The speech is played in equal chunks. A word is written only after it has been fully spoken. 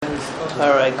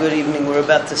All right, good evening. We're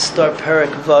about to start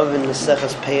Perek Vav in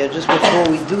Maseches Peah. Just before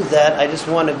we do that, I just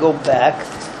want to go back.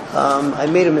 I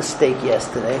made a mistake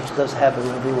yesterday. It does happen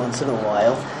every once in a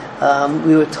while.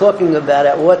 We were talking about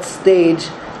at what stage.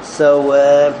 So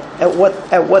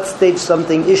at what stage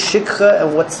something is shikha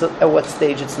and at what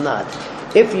stage it's not.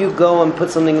 If you go and put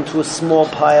something into a small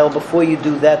pile, before you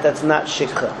do that, that's not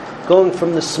shikha. Going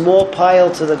from the small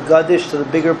pile to the gadish to the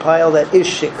bigger pile, that is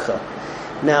shikha.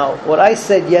 Now, what I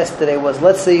said yesterday was,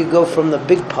 let's say you go from the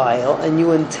big pile and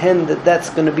you intend that that's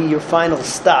going to be your final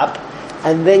stop,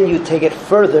 and then you take it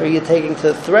further, you're taking to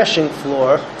the threshing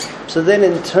floor, so then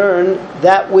in turn,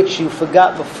 that which you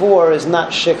forgot before is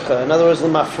not shikha. In other words,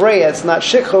 l'mafreya, it's not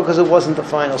shikha because it wasn't the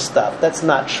final stop. That's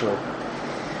not true.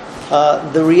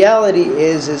 The reality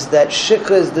is that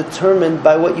shikha is determined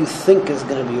by what you think is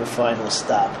going to be your final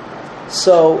stop.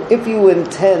 So if you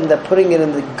intend that putting it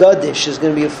in the gadish is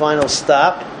going to be your final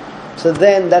stop, so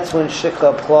then that's when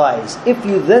shikha applies. If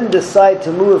you then decide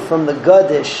to move from the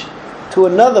gadish to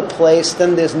another place,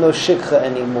 then there's no shikha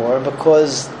anymore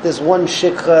because there's one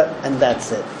shikha and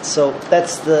that's it. So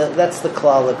that's the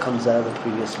klal that comes out of the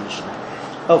previous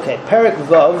Mishnah. Okay, Perek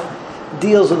Vav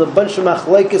deals with a bunch of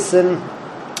machlokes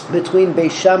between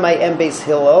Beis Shammai and Beis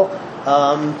Hillel,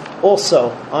 also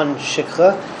on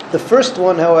shikha. The first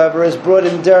one, however, is brought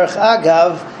in Derech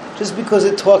Agav, just because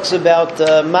it talks about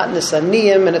matnas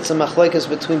aniyim, and it's a machlokes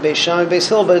between Beis Shammai and Beis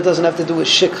Hillel, but it doesn't have to do with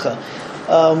shikha.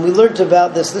 We learned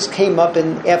about this. This came up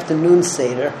in afternoon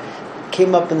seder.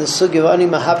 Came up in the sugya of Ani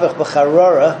Mahapech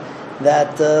B'Charara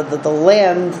that the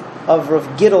land of Rav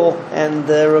Gidel and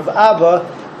Rav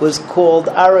Abba was called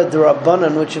Ara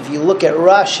D'Rabbanan, which, if you look at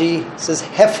Rashi, says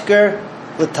Hefker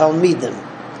L'Talmidim.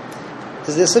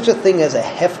 Is there such a thing as a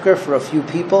hefker for a few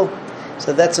people?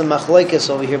 So that's a machlokes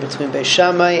over here between Beis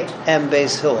Shammai and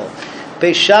Beis Hillel.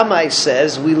 Beis Shammai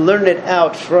says, we learn it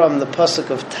out from the pasuk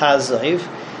of Tazav,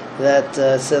 that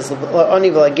says,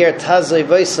 Oni v'lager Tazav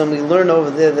v'isam, we learn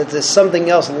over there that there's something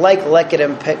else like leket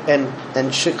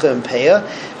and shikha and peah,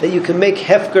 that you can make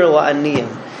hefker la'aniyim.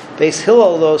 Beis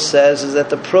Hillel, though, says is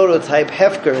that the prototype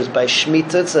hefker is by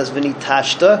Shemitah, it says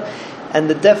v'nitashta, and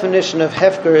the definition of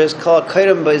hefker is called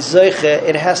kaidam by zoiche.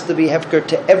 It has to be hefker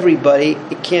to everybody.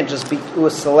 It can't just be to a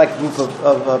select group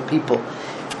of people.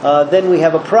 Then we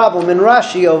have a problem in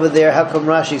Rashi over there. How come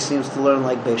Rashi seems to learn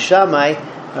like Beis Shammai?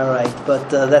 All right, but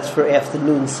that's for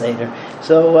afternoon seder.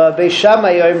 So Beis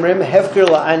Shammai oimrim hefker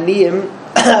la'aniyim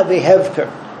behefker.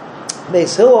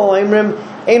 Beis Hillel oimrim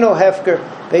eno hefker.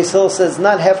 Beis Hillel says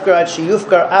not hefker ad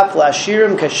sheyufkar af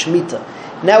la'ashirim kashmita.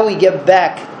 Now we get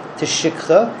back to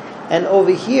shikha. And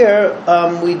over here,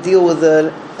 we deal with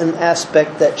an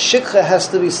aspect that shikha has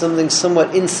to be something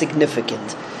somewhat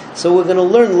insignificant. So we're going to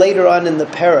learn later on in the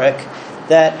Perek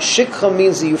that shikha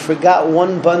means that you forgot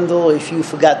one bundle if you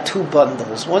forgot two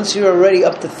bundles. Once you're already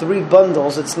up to 3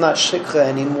 bundles, it's not shikha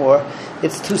anymore.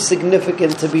 It's too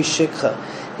significant to be shikha.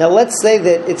 Now let's say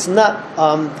that it's not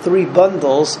 3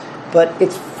 bundles, but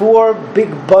it's 4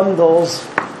 big bundles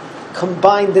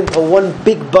combined into one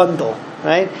big bundle,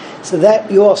 right? So that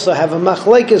you also have a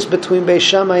machlokes between Beis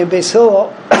Shammai and Beis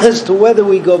Hillel as to whether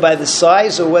we go by the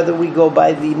size or whether we go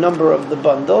by the number of the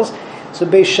bundles. So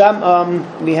Beis Shammai,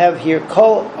 we have here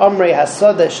Kol Amrei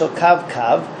Hasada Shel Kav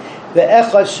Kav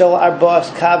Ve'echad Shel Arba'as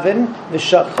Kavin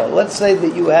V'Shakha. Let's say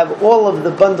that you have all of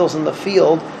the bundles in the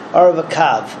field are of a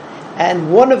kav,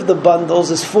 and one of the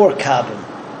bundles is 4 kavim.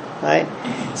 Right?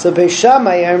 So Beis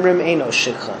Shammai Amrim Eino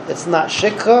Shikha. It's not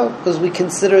Shikha because we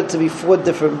consider it to be 4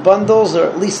 different bundles or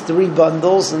at least 3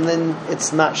 bundles, and then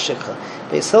it's not Shikha.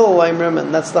 Beis Hillel Amrim,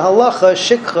 and that's the halacha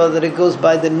Shikha, that it goes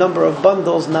by the number of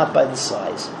bundles, not by the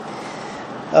size.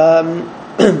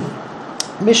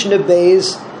 Mishnah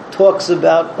Beis talks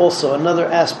about also another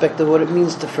aspect of what it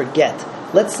means to forget.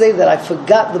 Let's say that I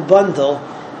forgot the bundle,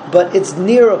 but it's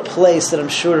near a place that I'm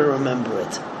sure to remember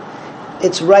it.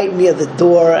 It's right near the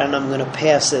door and I'm going to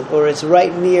pass it, or it's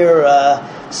right near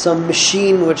some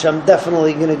machine which I'm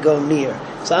definitely going to go near.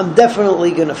 So I'm definitely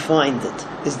going to find it.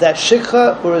 Is that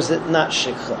shikha or is it not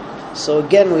shikha? So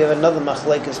again, we have another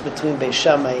machlokes between Beis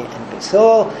Shammai and Beis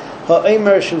Hillel.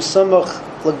 Ha'omer shu samuch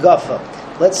lagafa.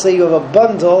 Let's say you have a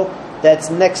bundle that's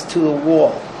next to a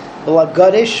wall.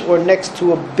 Lagadish, or next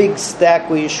to a big stack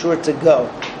where you're sure to go.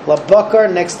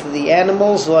 Labakar, next to the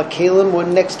animals. Lakalim, or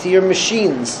next to your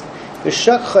machines.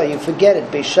 V'shakha, you forget it.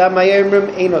 Beis Shammai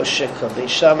Oimrim Eino Shikha. Beis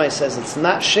Shammai says it's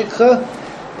not Shikha.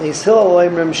 Beis Hillel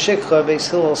Oimrim Shikha. Beis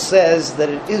Hillel says that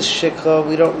it is Shikha.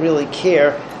 We don't really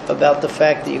care about the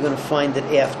fact that you're going to find it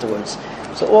afterwards.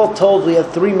 So all told, we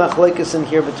have 3 machlokes in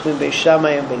here between Beis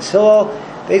Shammai and Beis Hillel.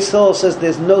 Beis Hillel says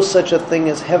there's no such a thing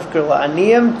as hefker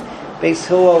la'aniyim, Beis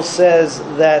Hillel says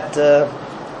that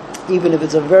even if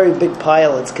it's a very big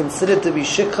pile, it's considered to be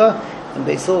shikha, and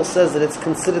Beis Hillel says that it's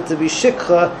considered to be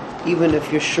shikha even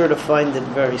if you're sure to find it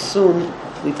very soon.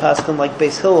 We pass them like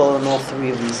Beis Hillel in all three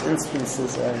of these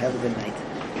instances. Have a good night.